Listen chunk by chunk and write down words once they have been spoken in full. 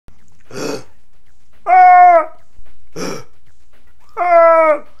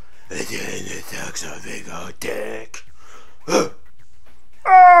sucks a big old dick.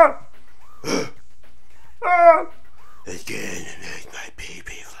 Ah! Ah! It's getting to make my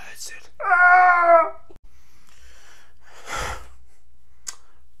pee-pee flaccid. Ah!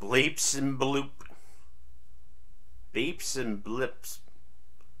 Bleeps and bloop. Beeps and blips.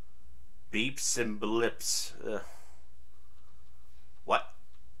 Beeps and blips. What?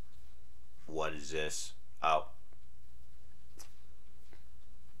 What is this? Oh.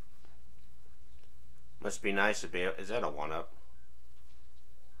 Must be nice to be. Is that a 1-up?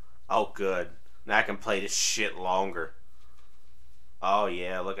 Oh, good. Now I can play this shit longer. Oh,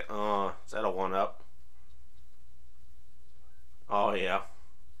 yeah. Look at. Oh, is that a 1-up? Oh, yeah.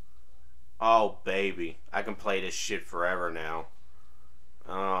 Oh, baby. I can play this shit forever now.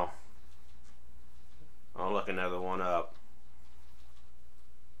 Oh. Oh, look, another 1-up.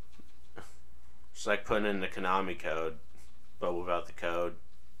 It's like putting in the Konami code, but without the code.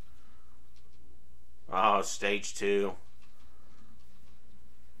 Oh, stage 2.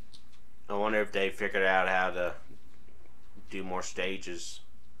 I wonder if they figured out how to do more stages.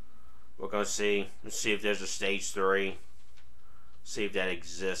 We're gonna see. Let's see if there's a stage 3. See if that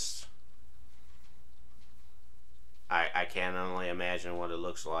exists. I can only imagine what it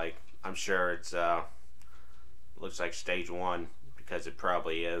looks like. I'm sure it's looks like stage 1 because it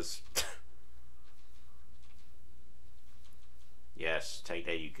probably is. Yes, take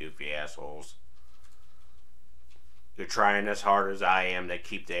that, you goofy assholes. You're trying as hard as I am to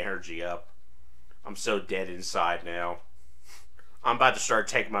keep the energy up. I'm so dead inside now. I'm about to start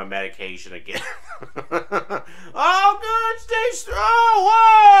taking my medication again. Oh, good, stage 3.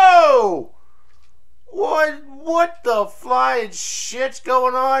 Oh, whoa! What the flying shit's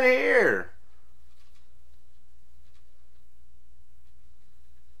going on here?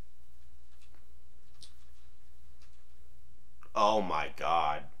 Oh my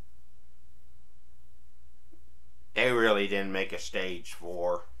god. They really didn't make a stage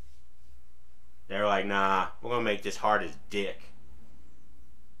 4. They're like, nah, we're gonna make this hard as dick.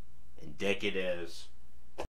 And dick it is.